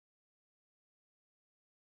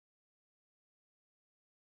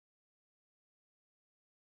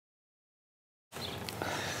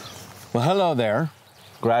Well, hello there,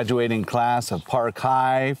 graduating class of Park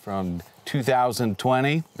High from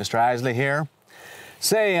 2020. Mr. Isley here.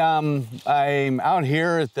 Say, I'm out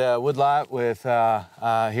here at the woodlot with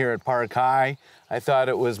here at Park High. I thought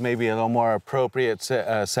it was maybe a little more appropriate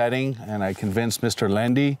setting, and I convinced Mr.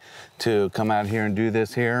 Lende to come out here and do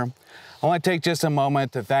this here. I want to take just a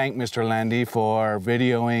moment to thank Mr. Lende for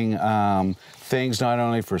videoing things not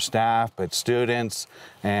only for staff but students,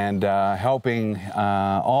 and helping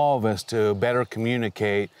all of us to better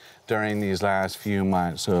communicate during these last few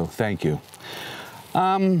months. So thank you.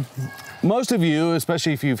 Most of you,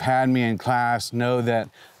 especially if you've had me in class, know that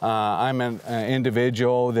I'm an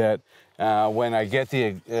individual that when I get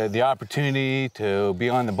the opportunity to be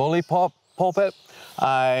on the bully pulpit,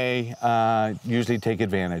 I usually take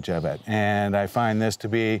advantage of it, and I find this to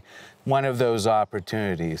be one of those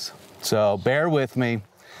opportunities. So bear with me.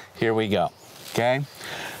 Here we go. Okay.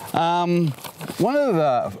 One of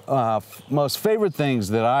the most favorite things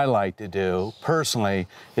that I like to do personally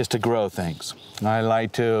is to grow things. I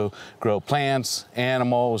like to grow plants,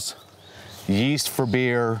 animals, yeast for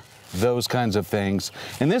beer, those kinds of things.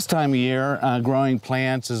 And this time of year, growing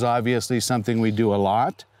plants is obviously something we do a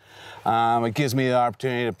lot. It gives me the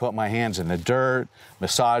opportunity to put my hands in the dirt,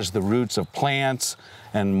 massage the roots of plants,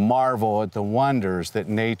 and marvel at the wonders that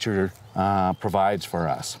nature provides for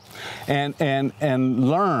us, and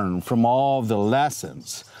learn from all the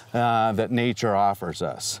lessons that nature offers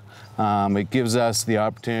us. It gives us the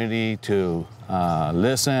opportunity to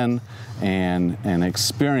listen and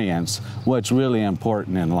experience what's really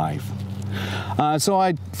important in life. So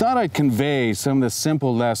I thought I'd convey some of the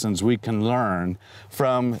simple lessons we can learn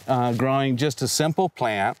from growing just a simple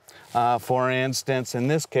plant, for instance, in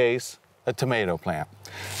this case, a tomato plant.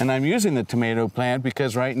 And I'm using the tomato plant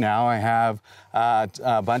because right now I have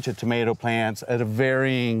a bunch of tomato plants at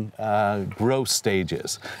varying growth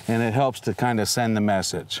stages, and it helps to kind of send the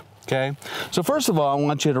message. Okay, so first of all, I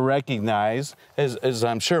want you to recognize, as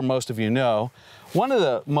I'm sure most of you know, one of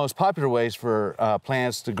the most popular ways for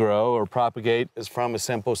plants to grow or propagate is from a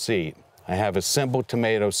simple seed. I have a simple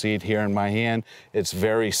tomato seed here in my hand. It's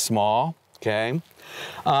very small. Okay.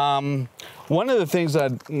 One of the things I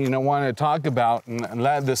want to talk about, and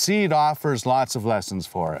the seed offers lots of lessons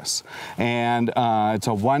for us, and it's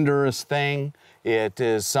a wondrous thing. It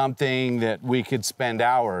is something that we could spend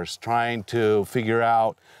hours trying to figure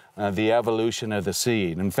out the evolution of the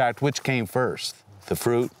seed. In fact, which came first, the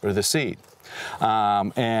fruit or the seed?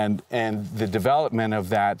 And the development of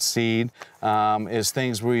that seed is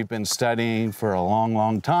things we've been studying for a long,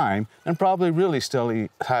 long time, and probably really still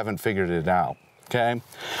haven't figured it out. Okay.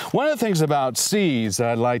 One of the things about seeds that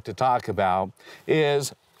I'd like to talk about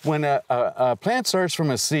is when a plant starts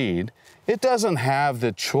from a seed, it doesn't have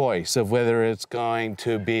the choice of whether it's going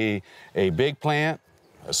to be a big plant,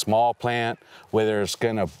 a small plant, whether it's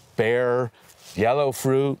going to bear yellow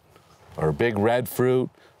fruit or big red fruit,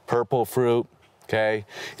 purple fruit. Okay,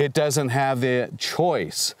 it doesn't have the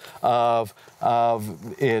choice of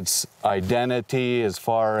its identity as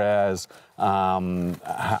far as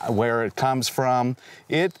where it comes from.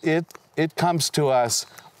 It comes to us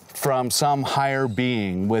from some higher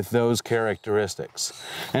being with those characteristics.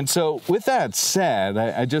 And so with that said,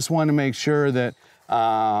 I just want to make sure that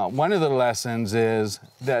one of the lessons is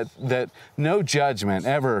that no judgment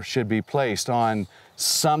ever should be placed on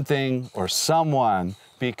something or someone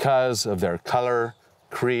because of their color,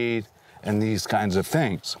 creed, and these kinds of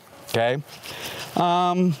things. Okay.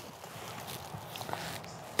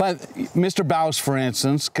 But Mr. Baus, for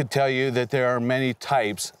instance, could tell you that there are many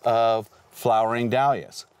types of flowering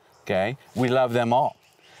dahlias. Okay, we love them all,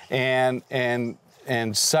 and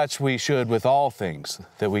such we should with all things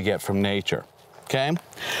that we get from nature. Okay,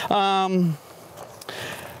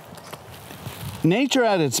 nature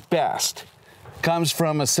at its best comes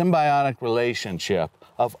from a symbiotic relationship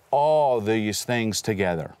of all these things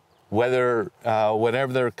together,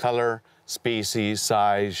 whatever their color, species,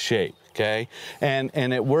 size, shape. Okay, and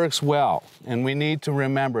it works well, and we need to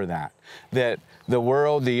remember that the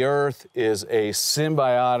world, the earth, is a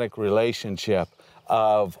symbiotic relationship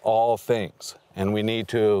of all things, and we need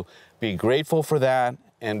to be grateful for that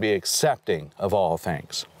and be accepting of all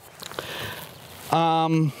things.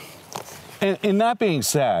 And that being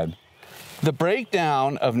said, the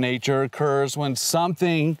breakdown of nature occurs when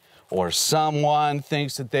something or someone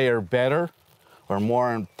thinks that they are better or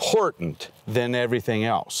more important than everything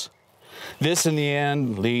else. This, in the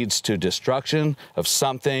end, leads to destruction of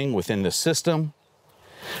something within the system,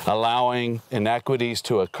 allowing inequities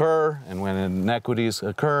to occur, and when inequities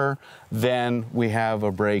occur, then we have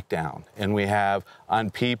a breakdown, and we have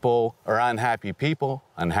unhappy people,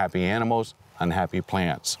 unhappy animals, unhappy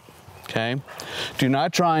plants. okay? Do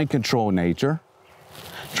not try and control nature.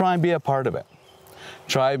 Try and be a part of it.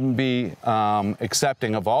 Try and be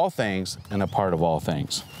accepting of all things and a part of all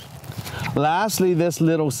things. Lastly, this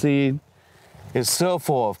little seed is so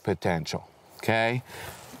full of potential, okay?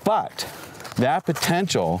 But that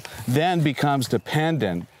potential then becomes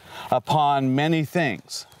dependent upon many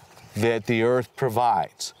things that the earth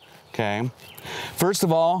provides, okay? First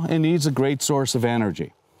of all, it needs a great source of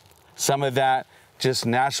energy. Some of that just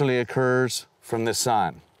naturally occurs from the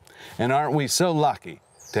sun. And aren't we so lucky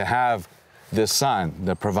to have the sun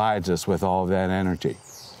that provides us with all of that energy?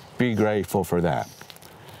 Be grateful for that.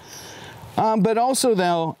 But also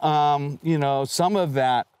though, you know, some of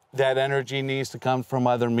that energy needs to come from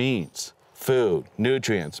other means. Food,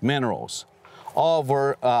 nutrients, minerals, all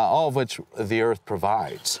of which the earth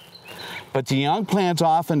provides. But the young plants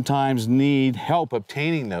oftentimes need help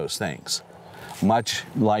obtaining those things, much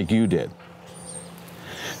like you did.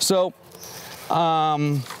 So,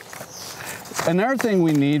 another thing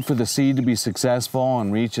we need for the seed to be successful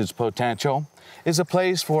and reach its potential is a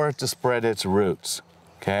place for it to spread its roots,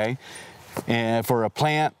 okay? And for a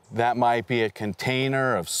plant, that might be a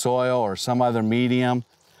container of soil or some other medium.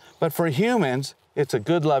 But for humans, it's a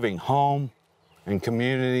good loving home and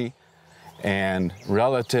community and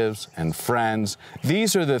relatives and friends.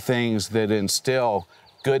 These are the things that instill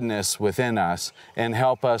goodness within us and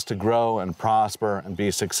help us to grow and prosper and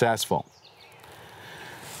be successful.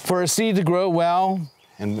 For a seed to grow well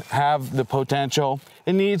and have the potential,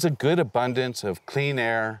 it needs a good abundance of clean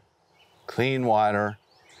air, clean water,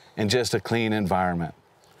 and just a clean environment.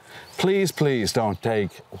 Please, please don't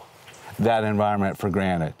take that environment for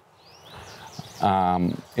granted.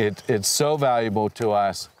 It's so valuable to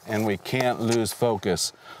us, and we can't lose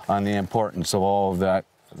focus on the importance of all of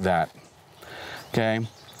that. Okay?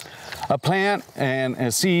 A plant and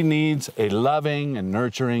a seed needs a loving and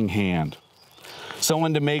nurturing hand.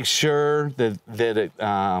 Someone to make sure that it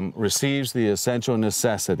receives the essential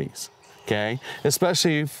necessities, okay?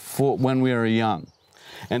 Especially for when we are young.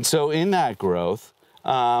 And so in that growth,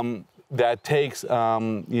 that takes,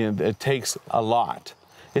 it takes a lot.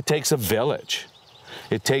 It takes a village.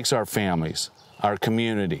 It takes our families, our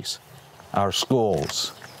communities, our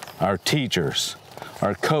schools, our teachers,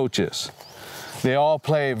 our coaches. They all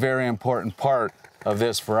play a very important part of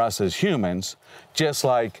this for us as humans, just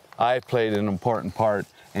like I played an important part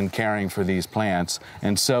in caring for these plants,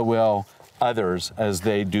 and so will others as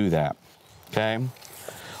they do that, okay?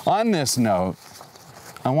 On this note,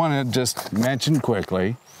 I want to just mention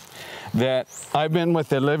quickly that I've been with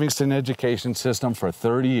the Livingston education system for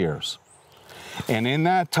 30 years. And in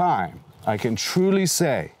that time, I can truly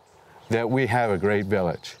say that we have a great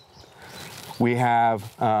village. We have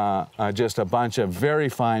just a bunch of very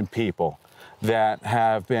fine people that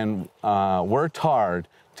have been worked hard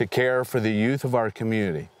to care for the youth of our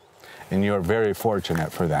community. And you're very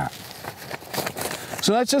fortunate for that.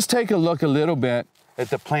 So let's just take a look a little bit at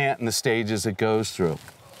the plant and the stages it goes through.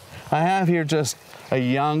 I have here just a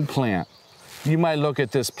young plant. You might look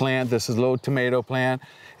at this plant. This is a little tomato plant.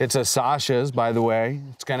 It's a Sasha's, by the way.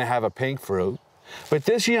 It's going to have a pink fruit. But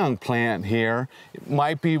this young plant here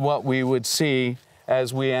might be what we would see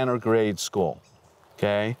as we enter grade school,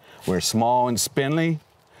 okay? We're small and spindly,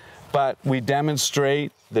 but we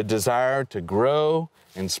demonstrate the desire to grow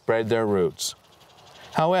and spread their roots.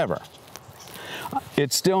 However,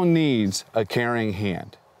 it still needs a caring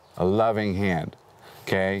hand, a loving hand,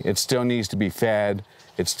 okay? It still needs to be fed.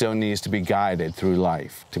 It still needs to be guided through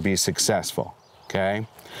life to be successful, okay?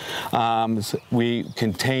 We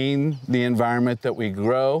contain the environment that we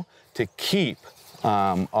grow to keep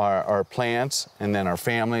our plants and then our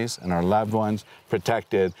families and our loved ones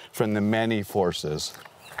protected from the many forces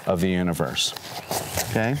of the universe,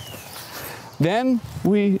 okay? Then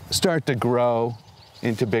we start to grow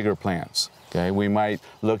into bigger plants, okay? We might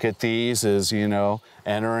look at these as, you know,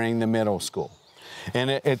 entering the middle school.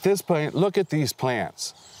 And at this point, look at these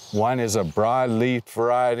plants. One is a broad-leaf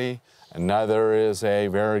variety, another is a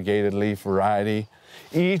variegated leaf variety.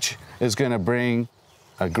 Each is going to bring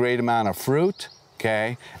a great amount of fruit,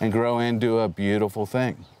 okay, and grow into a beautiful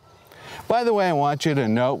thing. By the way, I want you to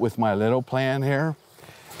note with my little plant here,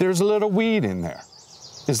 there's a little weed in there.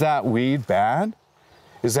 Is that weed bad?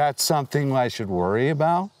 Is that something I should worry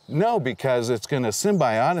about? No, because it's going to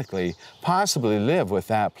symbiotically possibly live with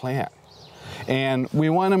that plant. And we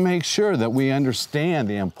want to make sure that we understand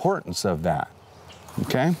the importance of that,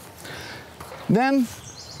 okay? Then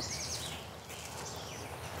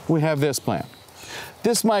we have this plant.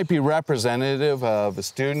 This might be representative of a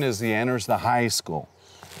student as he enters the high school,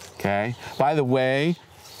 okay? By the way,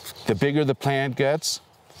 the bigger the plant gets,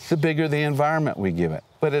 the bigger the environment we give it.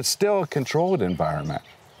 but it's still a controlled environment.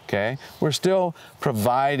 Okay? We're still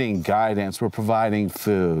providing guidance, we're providing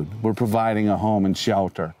food, we're providing a home and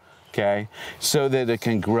shelter, okay? So that it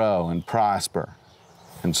can grow and prosper,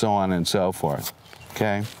 and so on and so forth,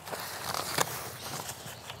 okay?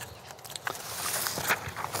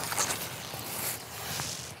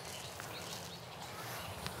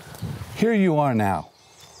 Here you are now.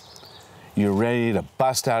 You're ready to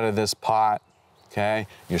bust out of this pot, okay?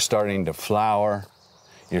 You're starting to flower.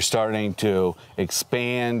 You're starting to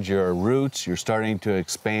expand your roots. You're starting to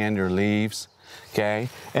expand your leaves, okay?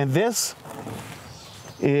 And this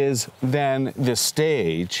is then the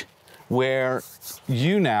stage where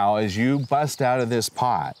you now, as you bust out of this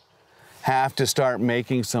pot, have to start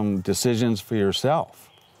making some decisions for yourself,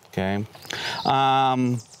 okay?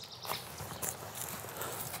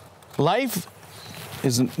 Life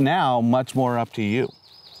is now much more up to you.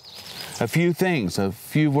 A few things, a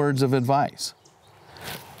few words of advice.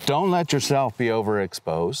 Don't let yourself be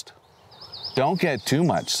overexposed. Don't get too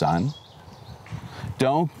much sun.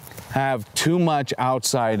 Don't have too much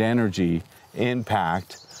outside energy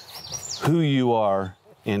impact who you are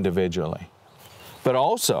individually. But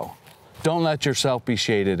also, don't let yourself be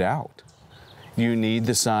shaded out. You need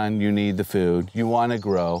the sun, you need the food, you want to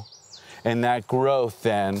grow. And that growth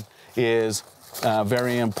then is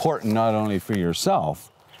very important not only for yourself,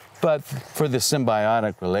 but for the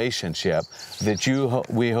symbiotic relationship that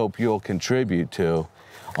we hope you'll contribute to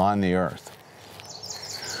on the earth.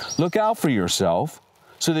 Look out for yourself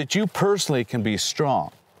so that you personally can be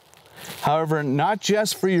strong. However, not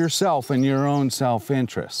just for yourself and your own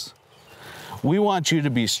self-interest. We want you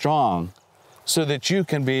to be strong so that you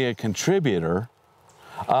can be a contributor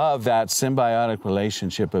of that symbiotic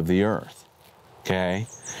relationship of the earth, okay?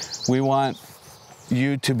 We want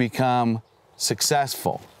you to become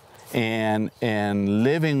successful and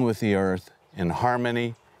living with the earth in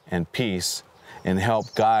harmony and peace, and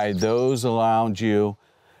help guide those around you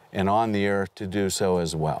and on the earth to do so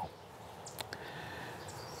as well.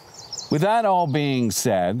 With that all being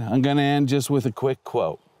said, I'm going to end just with a quick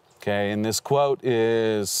quote, okay? And this quote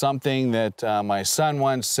is something that my son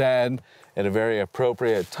once said at a very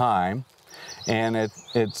appropriate time, and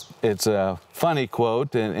it's a funny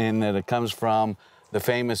quote in that it comes from the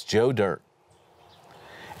famous Joe Dirt.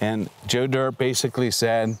 And Joe Dirt basically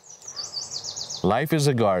said, life is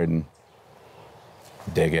a garden,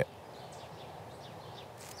 dig it.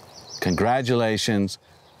 Congratulations,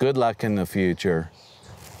 good luck in the future.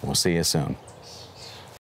 We'll see you soon.